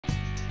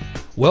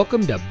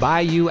Welcome to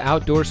Bayou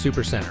Outdoor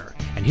Supercenter,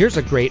 and here's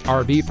a great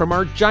RV from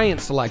our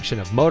giant selection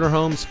of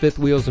motorhomes, fifth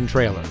wheels, and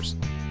trailers.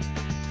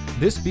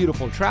 This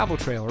beautiful travel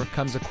trailer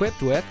comes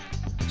equipped with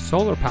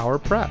solar power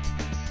prep,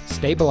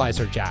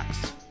 stabilizer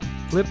jacks,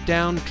 flip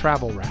down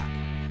travel rack,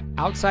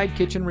 outside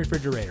kitchen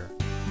refrigerator,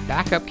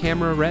 backup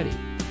camera ready,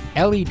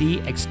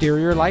 LED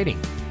exterior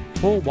lighting,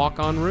 full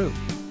walk-on roof,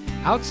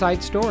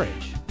 outside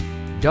storage,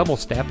 double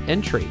step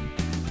entry,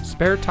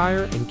 spare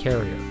tire and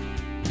carrier,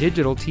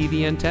 digital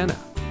TV antenna,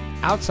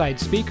 outside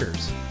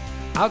speakers,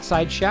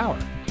 outside shower,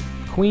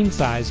 queen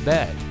size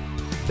bed,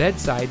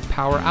 bedside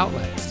power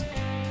outlets,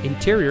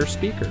 interior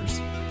speakers,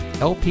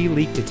 LP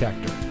leak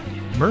detector,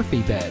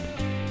 Murphy bed,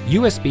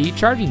 USB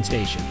charging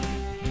station,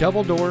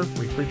 double door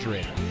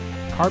refrigerator,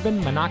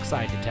 carbon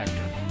monoxide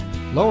detector,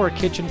 lower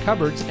kitchen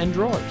cupboards and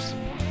drawers,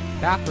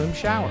 bathroom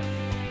shower,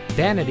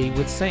 vanity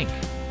with sink,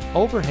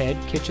 overhead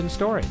kitchen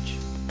storage,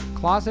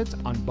 closets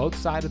on both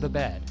sides of the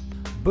bed,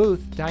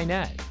 booth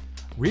dinette,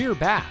 rear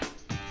bath,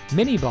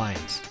 mini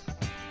blinds.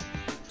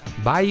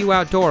 Bayou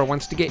Outdoor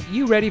wants to get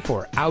you ready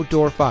for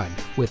outdoor fun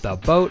with a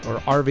boat or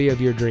RV of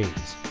your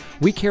dreams.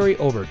 We carry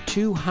over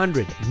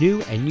 200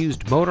 new and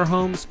used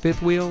motorhomes,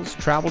 fifth wheels,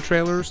 travel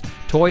trailers,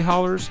 toy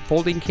haulers,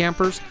 folding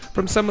campers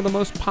from some of the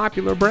most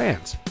popular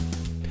brands.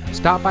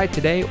 Stop by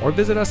today or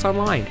visit us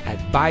online at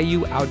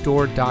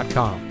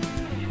BayouOutdoor.com.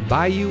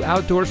 Bayou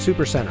Outdoor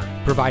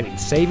Supercenter, providing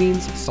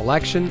savings,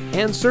 selection,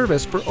 and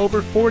service for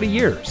over 40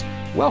 years.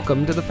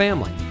 Welcome to the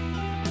family.